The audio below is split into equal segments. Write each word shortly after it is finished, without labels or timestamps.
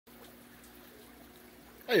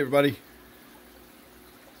Hey everybody,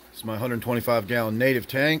 this is my 125 gallon native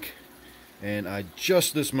tank, and I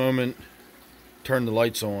just this moment turned the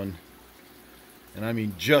lights on, and I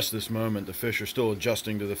mean just this moment. The fish are still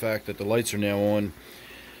adjusting to the fact that the lights are now on.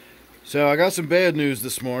 So I got some bad news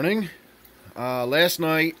this morning. Last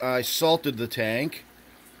night I salted the tank,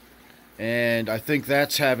 and I think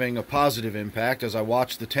that's having a positive impact. As I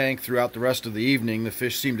watched the tank throughout the rest of the evening, the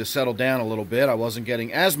fish seemed to settle down a little bit. I wasn't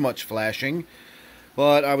getting as much flashing,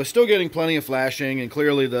 but I was still getting plenty of flashing, and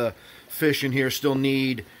clearly the fish in here still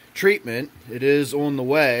need treatment. It is on the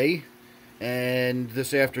way, and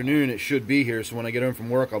this afternoon it should be here, so when I get home from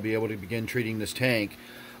work I'll be able to begin treating this tank.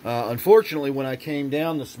 Unfortunately, when I came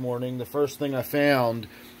down this morning, the first thing I found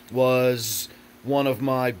was one of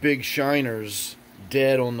my big shiners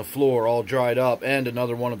dead on the floor, all dried up, and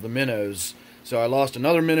another one of the minnows. So I lost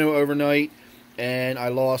another minnow overnight, and I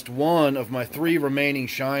lost one of my 3 remaining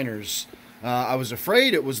shiners. I was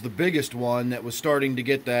afraid it was the biggest one that was starting to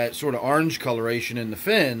get that sort of orange coloration in the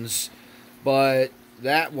fins, but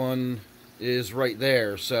that one is right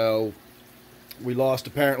there. So we lost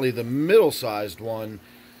apparently the middle-sized one.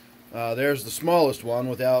 There's the smallest one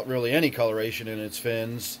without really any coloration in its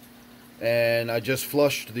fins. And I just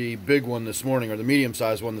flushed the big one this morning, or the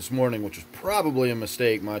medium-sized one this morning, which was probably a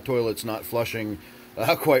mistake. My toilet's not flushing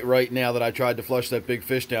quite right now that I tried to flush that big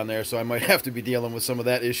fish down there, so I might have to be dealing with some of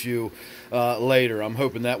that issue later. I'm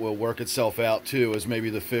hoping that will work itself out too, as maybe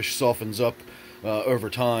the fish softens up over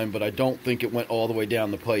time, but I don't think it went all the way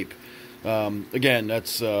down the pipe. Again,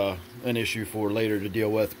 that's an issue for later to deal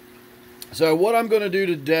with. So what I'm going to do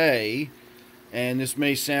today, and this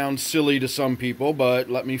may sound silly to some people, but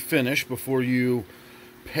let me finish before you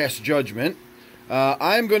pass judgment.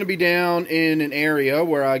 I'm going to be down in an area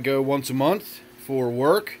where I go once a month for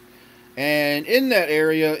work, and in that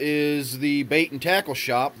area is the bait and tackle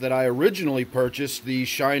shop that I originally purchased the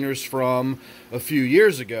shiners from a few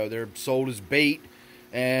years ago. They're sold as bait,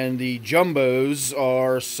 and the jumbos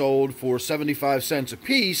are sold for 75 cents a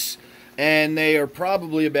piece, and they are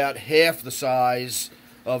probably about half the size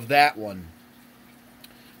of that one,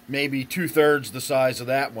 maybe 2/3 the size of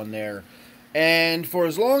that one there. And for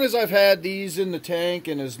as long as I've had these in the tank,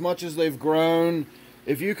 and as much as they've grown,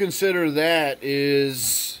 if you consider that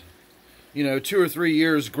is, 2 or 3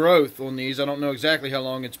 years growth on these, I don't know exactly how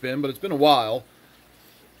long it's been, but it's been a while.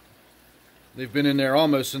 They've been in there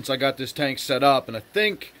almost since I got this tank set up, and I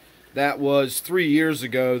think that was 3 years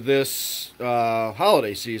ago this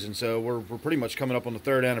holiday season, so we're pretty much coming up on the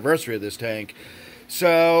 3rd anniversary of this tank.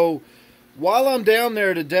 So while I'm down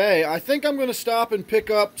there today, I think I'm going to stop and pick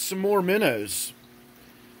up some more minnows.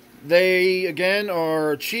 They, again,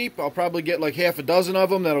 are cheap. I'll probably get like half a dozen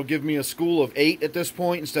of them. That'll give me a school of 8 at this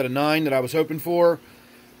point instead of 9 that I was hoping for.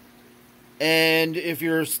 And if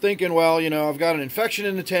you're thinking, well, I've got an infection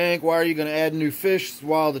in the tank, why are you going to add new fish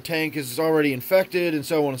while the tank is already infected, and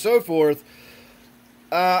so on and so forth?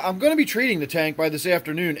 I'm going to be treating the tank by this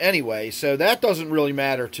afternoon anyway, so that doesn't really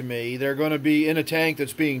matter to me. They're going to be in a tank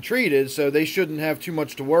that's being treated, so they shouldn't have too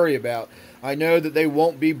much to worry about. I know that they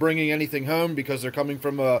won't be bringing anything home because they're coming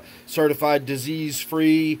from a certified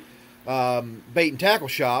disease-free bait and tackle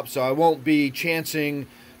shop, so I won't be chancing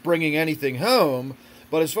bringing anything home.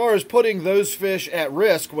 But as far as putting those fish at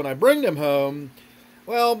risk when I bring them home,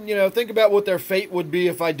 well, think about what their fate would be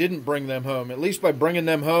if I didn't bring them home. At least by bringing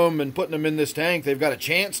them home and putting them in this tank, they've got a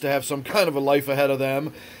chance to have some kind of a life ahead of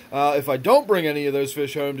them. If I don't bring any of those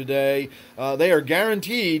fish home today, they are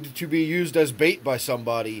guaranteed to be used as bait by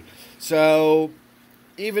somebody. So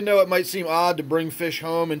even though it might seem odd to bring fish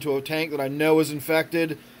home into a tank that I know is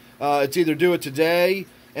infected, it's either do it today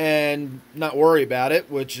and not worry about it,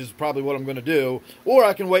 which is probably what I'm going to do, or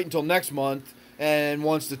I can wait until next month, and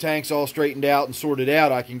once the tank's all straightened out and sorted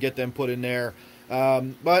out, I can get them put in there.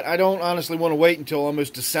 But I don't honestly want to wait until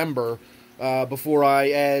almost December before I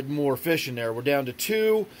add more fish in there. We're down to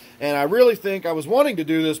 2, and I really think I was wanting to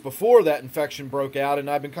do this before that infection broke out, and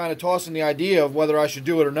I've been kind of tossing the idea of whether I should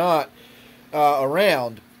do it or not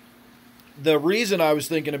around. The reason I was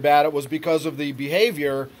thinking about it was because of the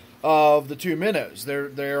behavior of the 2 minnows.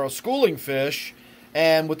 They're a schooling fish,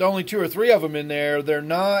 and with only 2 or 3 of them in there, they're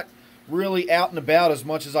not really out and about as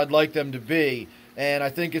much as I'd like them to be. And I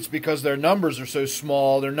think it's because their numbers are so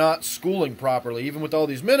small, they're not schooling properly. Even with all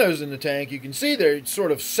these minnows in the tank, you can see they're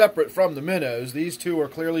sort of separate from the minnows. These 2 are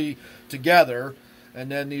clearly together,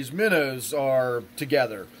 and then these minnows are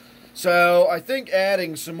together. So I think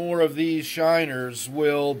adding some more of these shiners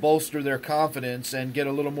will bolster their confidence and get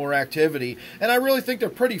a little more activity. And I really think they're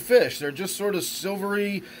pretty fish. They're just sort of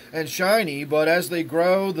silvery and shiny, but as they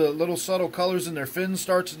grow, the little subtle colors in their fins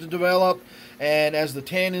starts to develop. And as the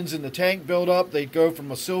tannins in the tank build up, they go from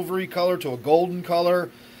a silvery color to a golden color.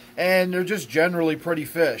 And they're just generally pretty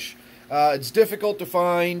fish. It's difficult to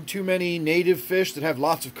find too many native fish that have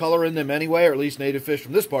lots of color in them anyway, or at least native fish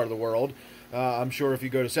from this part of the world. I'm sure if you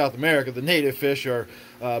go to South America, the native fish are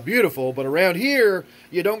beautiful, but around here,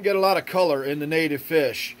 you don't get a lot of color in the native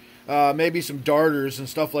fish. Maybe some darters and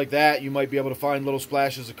stuff like that, you might be able to find little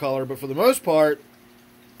splashes of color, but for the most part,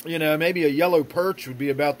 you know, maybe a yellow perch would be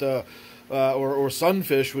about the, or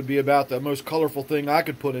sunfish would be about the most colorful thing I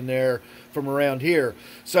could put in there from around here.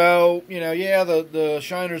 So, you know, yeah, the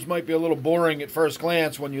shiners might be a little boring at first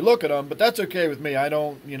glance when you look at them, but that's okay with me. I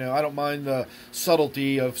don't mind the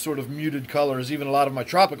subtlety of sort of muted colors. Even a lot of my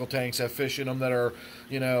tropical tanks have fish in them that are,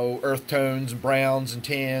 you know, earth tones and browns and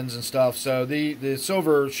tans and stuff. So the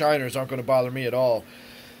silver shiners aren't going to bother me at all.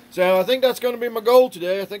 So I think that's going to be my goal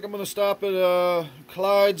today. I think I'm going to stop at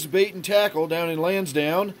Clyde's Bait and Tackle down in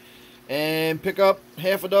Lansdowne and pick up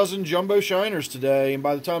half a dozen jumbo shiners today. And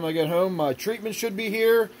by the time I get home, my treatment should be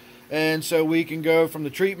here. And so we can go from the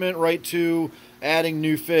treatment right to adding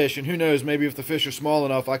new fish. And who knows, maybe if the fish are small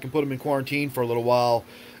enough, I can put them in quarantine for a little while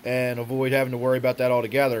and avoid having to worry about that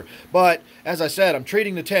altogether. But as I said, I'm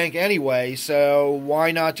treating the tank anyway, so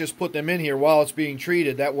why not just put them in here while it's being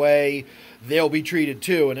treated? That way they'll be treated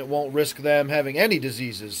too, and it won't risk them having any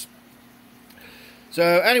diseases.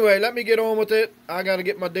 So anyway, let me get on with it. I got to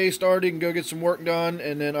get my day started and go get some work done,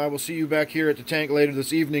 and then I will see you back here at the tank later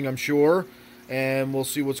this evening, I'm sure, and we'll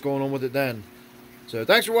see what's going on with it then. So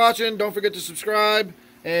thanks for watching. Don't forget to subscribe,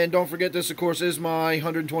 and don't forget this, of course, is my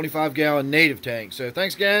 125-gallon native tank. So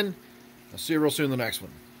thanks again. I'll see you real soon in the next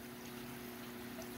one.